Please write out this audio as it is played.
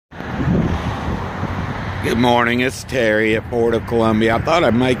Good morning, it's Terry at Port of Columbia. I thought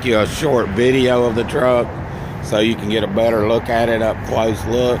I'd make you a short video of the truck so you can get a better look at it, up close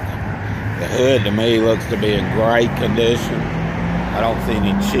look. The hood to me looks to be in great condition. I don't see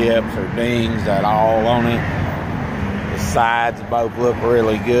any chips or dings at all on it. The sides both look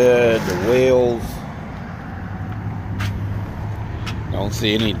really good. The wheels, don't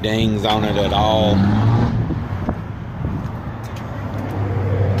see any dings on it at all.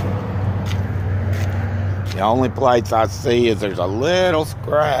 The only place I see is there's a little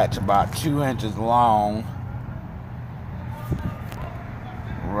scratch about 2 inches long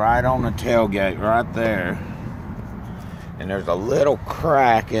right on the tailgate right there, and there's a little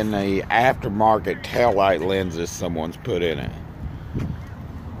crack in the aftermarket taillight lenses someone's put in it.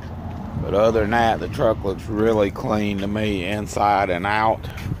 But other than that, the truck looks really clean to me, inside and out.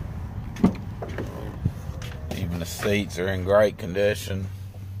 Even the seats are in great condition.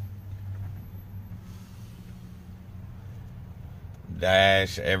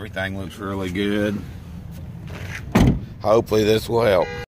 Dash, everything looks really good. Hopefully this will help.